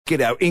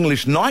get our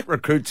English night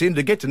recruits in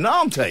to get to know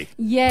them, T.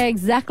 Yeah,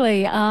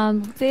 exactly.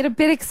 They're a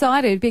bit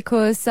excited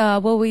because,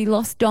 we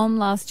lost Dom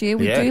last year.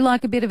 We do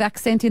like a bit of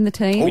accent in the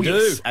team. Oh,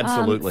 yes,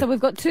 absolutely. So we've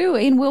got two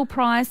in Will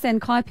Pryce and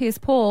Kai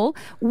Pearce-Paul.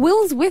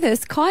 Will's with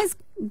us. Kai's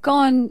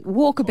gone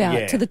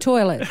walkabout to the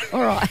toilet.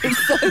 All right.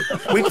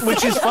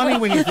 Which is funny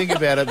when you think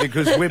about it,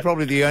 because we're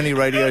probably the only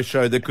radio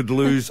show that could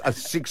lose a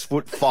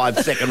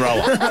 6'5" second rower.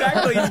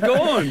 Exactly, he's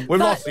gone. We've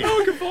lost him. No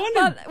one can find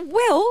him. But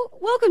Will,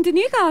 welcome to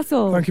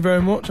Newcastle. Thank you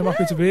very much. I'm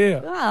happy to be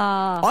here.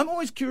 I'm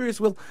always curious,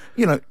 Will,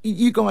 you know,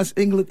 you guys,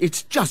 England,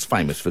 it's just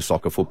famous for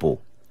soccer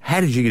football. How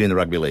did you get in the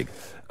rugby league?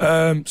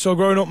 So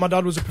growing up, my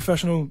dad was a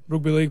professional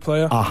rugby league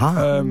player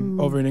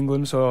over in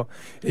England. So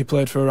he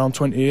played for around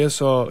 20 years.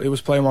 So he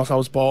was playing whilst I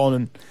was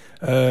born,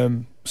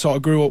 and sort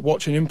of grew up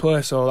watching him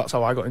play. So that's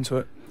how I got into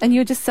it. And you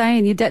were just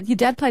saying your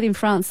dad played in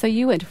France, so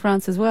you went to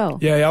France as well.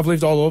 Yeah, I've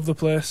lived all over the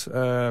place.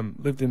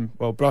 Lived in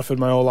Bradford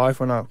my whole life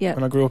when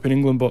I grew up in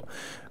England. But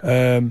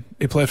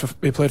he played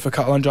for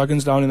Catalan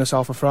Dragons down in the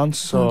south of France.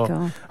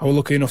 So I was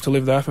lucky enough to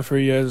live there for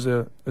 3 years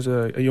as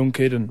a young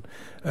kid,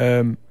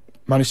 and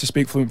managed to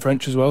speak fluent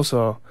French as well.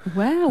 So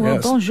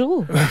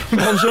bonjour.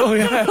 Bonjour,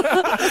 yeah.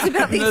 It's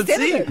about the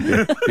extent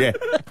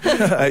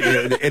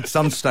of it. At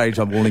some stage,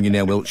 I'm warning you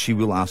now, Will, she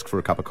will ask for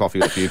a cup of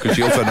coffee off you, because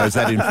she also knows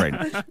that in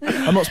French.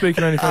 I'm not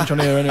speaking any French on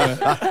here anyway.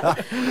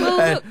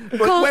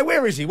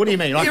 Where is he? What do you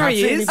mean? I can't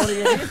see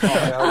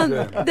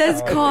anybody.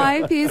 There's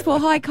Kai Pearce-Paul.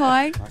 Hi,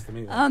 Kai. Nice to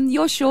meet you.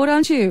 You're short,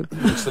 aren't you?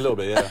 Just a little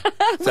bit, yeah.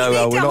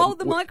 So, we need to hold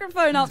the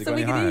microphone up so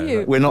we can hear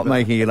you. We're not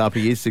making it up.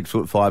 He is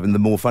 6'5", and the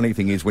more funny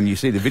thing is when you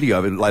see the video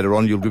of it later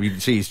on, you'll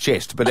see his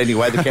chest. But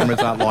anyway, the cameras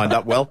aren't lined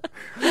up well.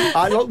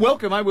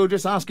 Welcome, mate. We were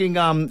just asking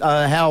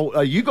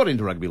how you got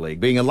into rugby league,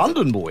 being a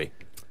London boy.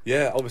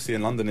 Yeah, obviously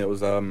in London it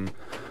was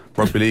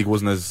rugby league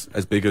wasn't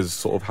as big as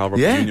sort of how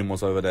rugby union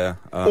was over there.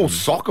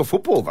 Soccer,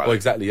 football, though. Well,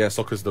 exactly. Yeah,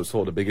 soccer's sort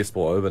of the biggest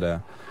sport over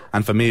there.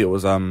 And for me, it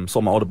was sort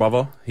of my older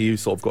brother. He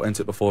sort of got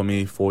into it before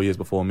me, 4 years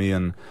before me,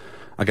 and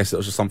I guess it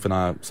was just someone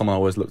I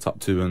always looked up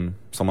to and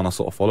someone I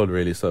sort of followed,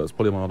 really. So it was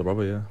probably my older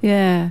brother, yeah.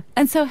 Yeah.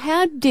 And so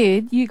how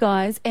did you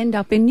guys end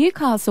up in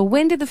Newcastle?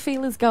 When did the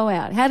feelers go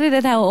out? How did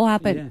it all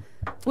happen?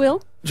 Yeah.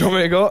 Will? Do you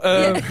want me to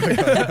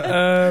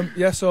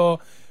go?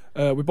 So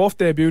we both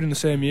debuted in the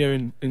same year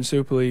in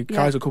Super League.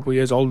 Kai's a couple of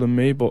years older than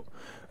me, but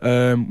we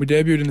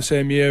debuted in the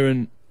same year,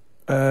 and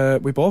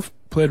we both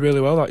played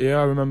really well that year.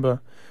 I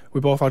remember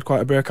we both had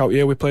quite a breakout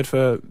year. We played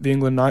for the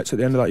England Knights at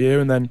the end of that year,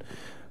 and then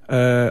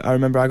I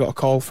remember I got a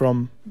call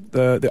from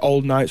the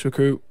old Knights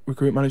recruit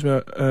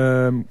manager,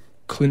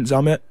 Clint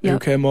Zammit, who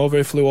came over.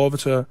 He flew over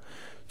to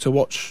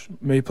watch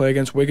me play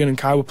against Wigan, and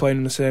Kai were playing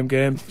in the same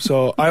game.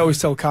 So I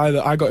always tell Kai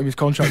that I got him his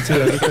contract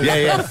too.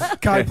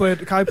 Kai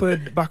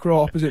played back row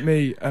opposite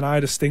me, and I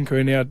had a stinker,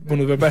 and he had one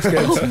of the best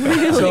games.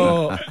 Really?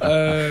 So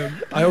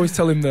I always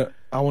tell him that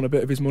I want a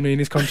bit of his money in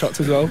his contract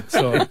as well.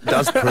 So it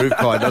does prove,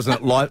 Kai, doesn't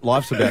it?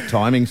 Life's about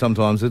timing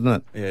sometimes, isn't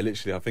it? Yeah,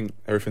 literally. I think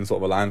everything sort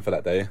of aligned for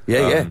that day.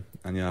 Yeah.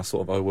 And I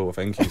sort of owe Will a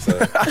thank you. So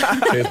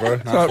cheers, bro.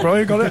 Nice. Right, bro,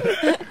 you got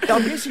it.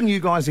 I'm guessing you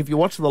guys, if you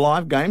watch the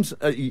live games,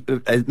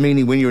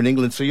 meaning when you're in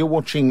England, so you're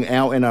watching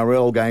our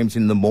NRL games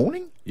in the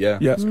morning?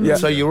 Yeah.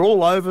 So you're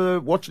all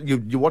over,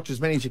 you watch as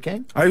many as you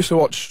can? I used to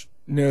watch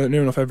near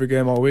enough every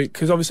game all week,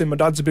 because obviously my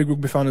dad's a big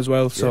rugby fan as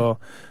well,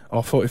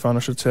 or footy fan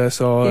I should say,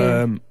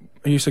 so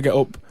I used to get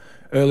up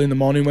early in the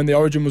morning. When the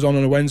Origin was on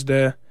a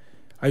Wednesday,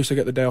 I used to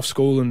get the day off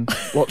school and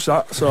watch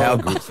that. So how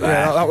good's that?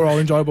 Yeah, that were all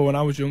enjoyable when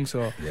I was young,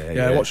 so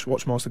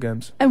watch most of the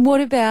games. And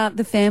what about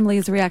the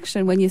family's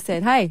reaction when you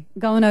said, hey,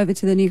 going over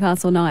to the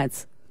Newcastle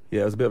Knights?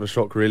 Yeah, it was a bit of a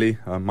shock, really.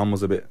 Mum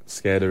was a bit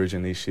scared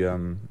originally. She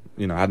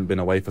hadn't been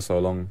away for so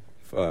long,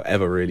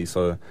 ever really,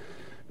 so a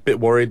bit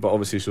worried, but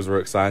obviously she was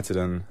very excited,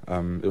 and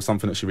it was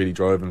something that she really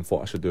drove and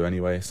thought I should do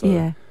anyway, so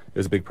it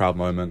was a big proud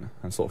moment,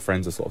 and sort of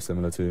friends are sort of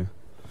similar too.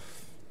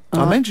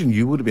 I imagine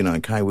you would have been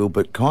okay, Will,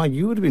 but Kai,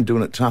 you would have been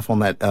doing it tough on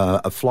that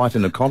a flight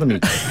in economy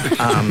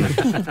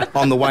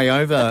on the way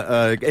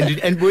over.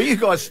 And were you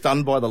guys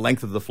stunned by the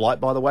length of the flight,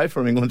 by the way,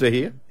 from England to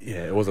here?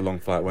 Yeah, it was a long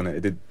flight, wasn't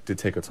it? It did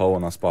take a toll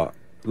on us, but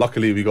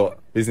luckily we got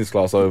business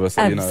class over,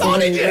 so you know. Oh,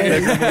 did you?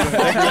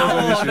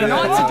 The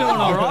Knights are doing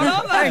all right,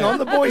 aren't they? Hang on,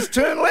 the boys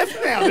turn left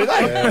now, do they?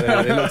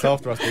 Yeah, they looked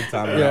after us big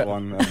time on that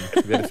one.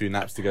 We had a few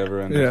naps together,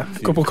 and a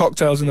couple of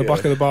cocktails in the back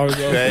of the bar as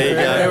well. There you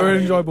go. It was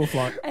an enjoyable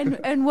flight.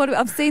 And what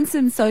I've seen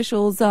some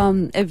socials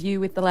of you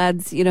with the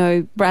lads, you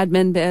know,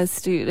 Bradman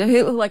best.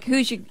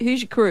 Who's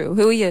your crew?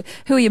 Who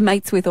are your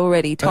mates with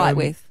already? Tight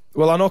with?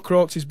 Well, I know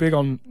Croaks is big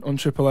on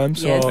Triple M,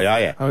 so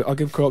I'll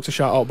give Croaks a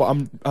shout out. But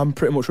I'm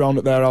pretty much round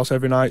at their house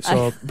every night.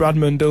 So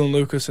Bradman, Dylan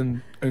Lucas,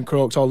 and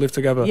Croaks all live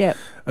together. Yeah.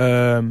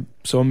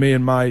 So me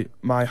and my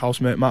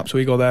housemate Maps,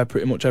 we go there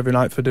pretty much every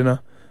night for dinner.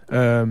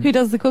 Who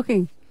does the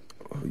cooking?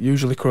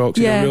 Usually Croaks.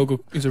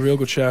 He's a real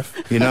good chef.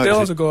 You know, Still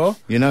has a go.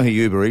 You know he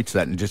Uber Eats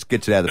that and just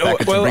gets it out of the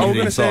package and brings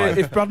it inside.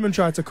 Say, if Bradman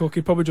tried to cook,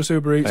 he'd probably just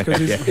Uber Eats,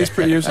 because he's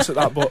pretty useless at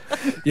that. But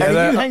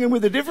are you hanging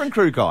with a different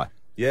crew, Kai?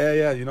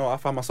 Yeah. You know, I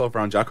find myself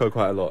around Jacko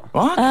quite a lot.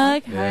 What?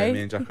 Okay. Yeah,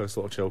 me and Jacko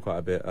sort of chill quite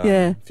a bit.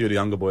 Yeah. A few of the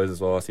younger boys as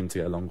well. I seem to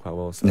get along quite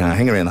well. So. No,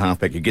 hang around the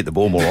halfback. You get the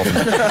ball more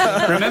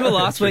often. Remember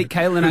last week,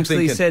 Caitlin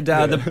actually thinking. said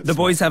the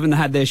boys haven't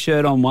had their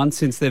shirt on once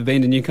since they've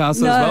been to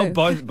Newcastle No. as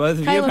well. Both of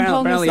you Caitlin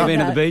told me apparently have been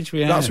that. at the beach. We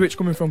That have. switch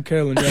coming from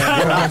Caelan,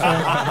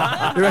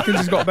 yeah. He reckons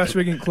he's got best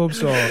rig in club,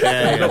 so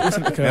don't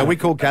listen to Caelan. Now, we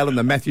call Callum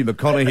the Matthew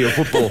McConaughey of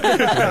football.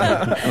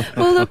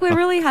 Well, look, we're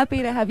really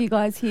happy to have you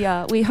guys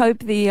here. We hope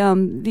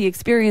the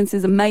experience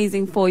is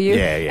amazing for you.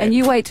 Yeah. And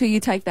you wait till you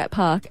take that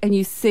park and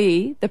you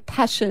see the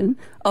passion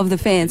of the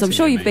fans. I'm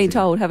sure you've been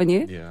told, haven't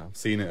you? Yeah, I've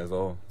seen it as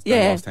well.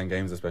 Yeah. The last 10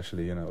 games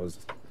especially, you know, it was...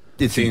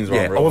 It's Scenes yeah.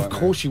 were unreal, Oh, of weren't they?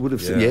 course you would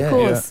have seen. Yeah. Yeah, Of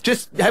course. yeah.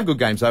 Just have good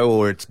games though,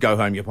 or it's go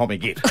home, you probably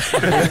get. So,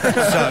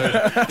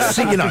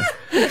 see, you know,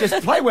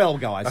 just play well,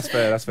 guys. That's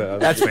fair, that's fair.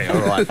 That's fair.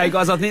 All right. Hey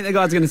guys, I think the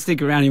guy's going to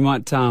stick around. He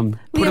might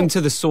put him to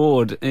the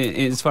sword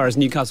as far as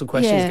Newcastle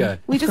questions go.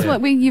 We just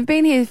want, you've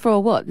been here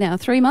for what now,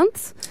 3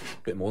 months?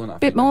 Bit more than that. I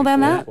Bit think, more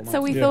maybe than four- that. 4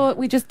 So months. we thought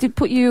we just did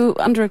put you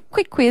under a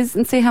quick quiz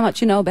and see how much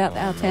you know about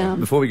our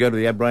town. Before we go to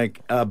the ad break,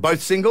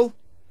 both single.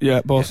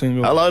 Yeah, ball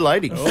single. Hello,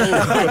 ladies. All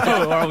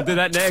right, we'll do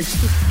that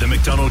next. The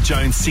McDonald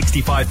Jones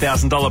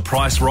 $65,000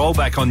 price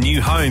rollback on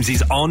new homes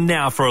is on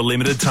now for a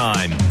limited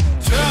time. Turn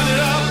it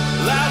up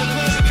loud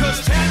and clear,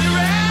 'cause Tanya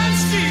and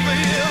Steve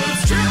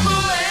Hill's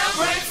Triple M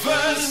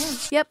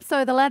breakfast. Yep,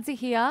 so the lads are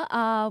here.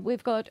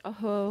 We've got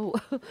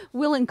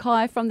Will and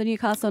Kai from the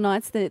Newcastle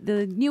Knights,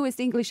 the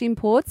newest English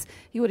imports.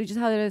 You would have just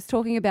heard us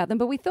talking about them,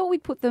 but we thought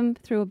we'd put them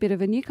through a bit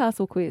of a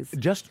Newcastle quiz.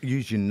 Just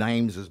use your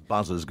names as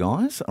buzzers,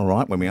 guys. All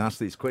right, when we ask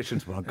these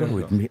questions. But I've got to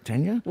admit,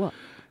 Tanya. What?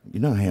 You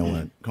know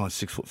how guy's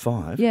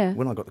 6'5". Yeah.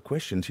 When I got the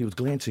questions, he was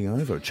glancing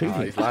over, cheating.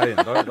 He's lying.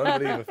 Don't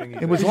believe a thing.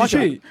 It was says. like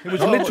cheat? It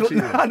was No, I'm not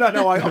literally. cheating.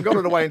 No. I got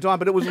it away in time,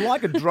 but it was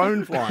like a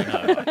drone flying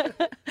over.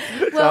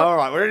 So, Well- all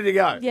right, we're ready to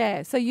go.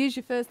 Yeah, so use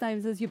your first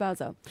names as your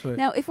buzzer. Sweet.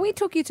 Now, if we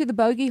took you to the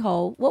bogey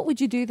hole, what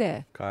would you do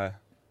there? Kai,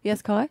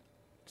 Yes, Kai?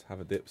 just have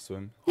a dip,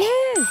 swim.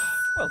 Yes.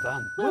 Well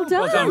done. Well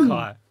done. Well done,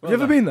 Kai. Have you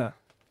ever been there?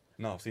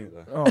 No, I've seen it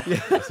though. Oh,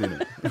 I've seen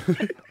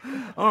it.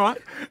 All right.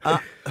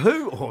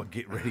 Who? Oh,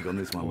 get ready on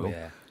this one, Will.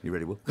 yeah. You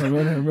ready, Will?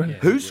 I'm ready.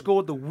 Who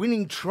scored the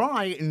winning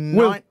try in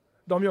Will.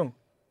 Dom Young.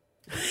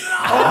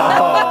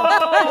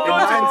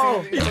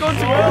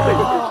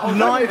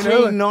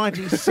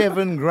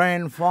 1997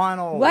 grand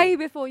final? Way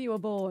before you were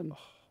born.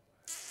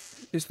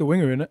 It's the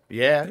winger, innit?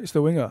 Yeah. It's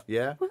the winger.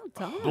 Yeah. Well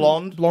done.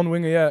 Blonde. Blonde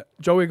winger, yeah.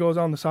 Joey goes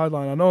down the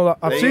sideline. I know that.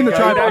 I've There seen you the go.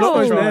 try, but I don't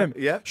know his Oh. name.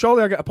 Yeah.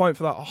 Surely I get a point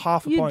for that, or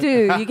half a You point. do.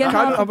 You get I don't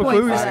half a have a point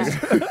clue.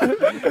 for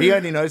that. He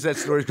only knows that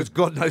story because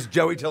God knows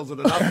Joey tells it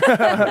enough.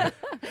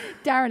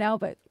 Darren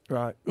Albert.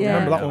 Right. Yeah.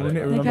 Remember that one. We need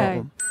to remember that Okay.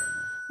 one.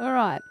 All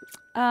right.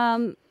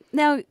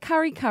 Now,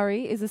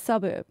 Curry is a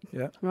suburb,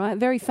 Yeah. right?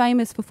 Very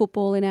famous for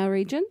football in our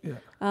region.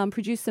 Yeah.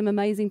 Produced some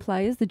amazing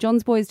players. The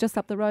Johns boys just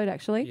up the road,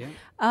 actually. Yeah.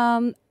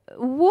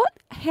 What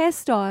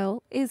hairstyle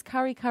is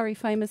Curry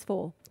famous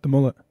for? The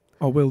mullet.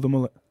 Oh, Will, the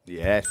mullet.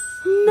 Yes.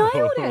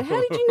 Nailed it. How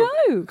did you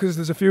know? Because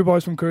there's a few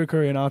boys from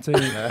Curry in our team,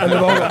 and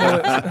they've all got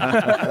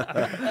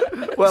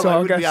mullets. Well, So they I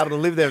wouldn't be guess- able to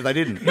live there if they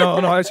didn't. No,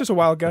 it's just a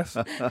wild guess.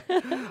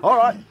 All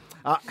right.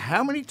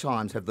 How many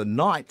times have the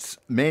Knights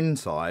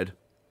men's side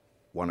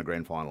won a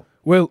grand final?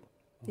 Will,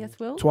 Yes,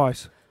 Will?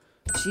 twice.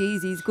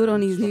 Jeez, he's good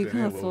on his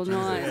Newcastle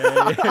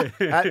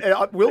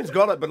Knights. Will's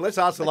got it, but let's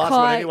ask the last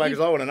one Kai, anyway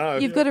because I want to know.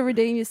 You've got to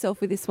redeem yourself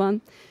with this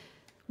one.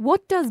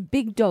 What does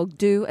Big Dog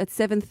do at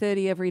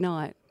 7:30 every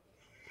night?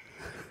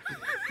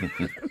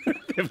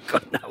 They've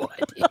got no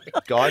idea.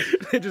 Guys,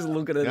 They're just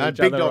looking at No, each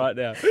Big other Dog. right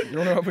now. You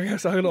want to have a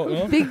guess? I don't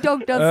know. Big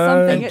Dog does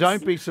something. and at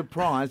don't be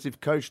surprised if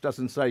Coach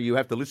doesn't say you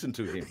have to listen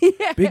to him.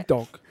 Big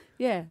dog.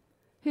 Yeah.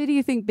 Who do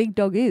you think Big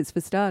Dog is,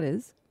 for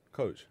starters?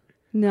 Coach.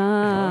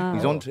 Nah.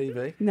 He's on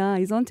TV. Nah,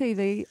 he's on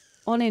TV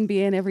on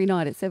NBN every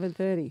night at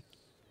 7:30.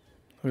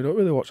 We don't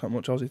really watch that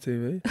much Aussie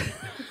TV.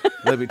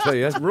 Let me tell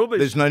you, Rubbish.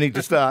 there's no need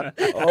to start.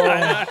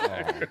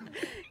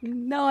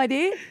 No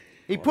idea.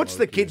 He puts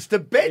the kids to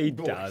bed. He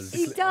boys. does.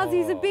 He does.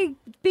 He's a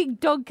big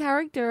dog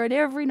character, and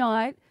every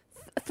night,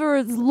 for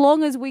as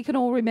long as we can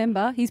all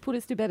remember, he's put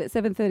us to bed at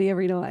 7:30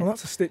 every night. Well,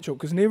 that's a stitch up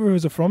because neither of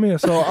us are from here,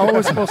 so I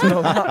was supposed to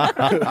know that.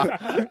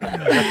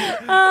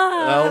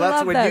 Well, that's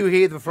love when that. you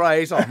hear the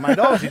phrase, "Oh, mate,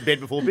 I was in bed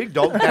before Big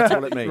Dog." That's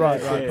what it means.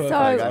 Right, perfect.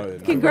 So,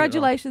 Okay.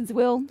 congratulations,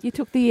 Will. You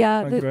took the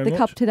Thank you very the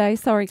cup much. today.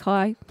 Sorry,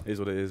 Kai. Is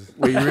what it is.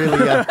 We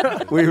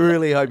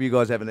really hope you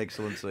guys have an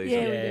excellent season. Yeah,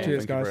 we do. Cheers, Thank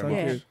you guys. very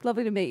Thank Yeah, you.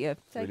 lovely to meet you.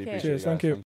 Take Really care. appreciate Cheers. it, Thank guys. you.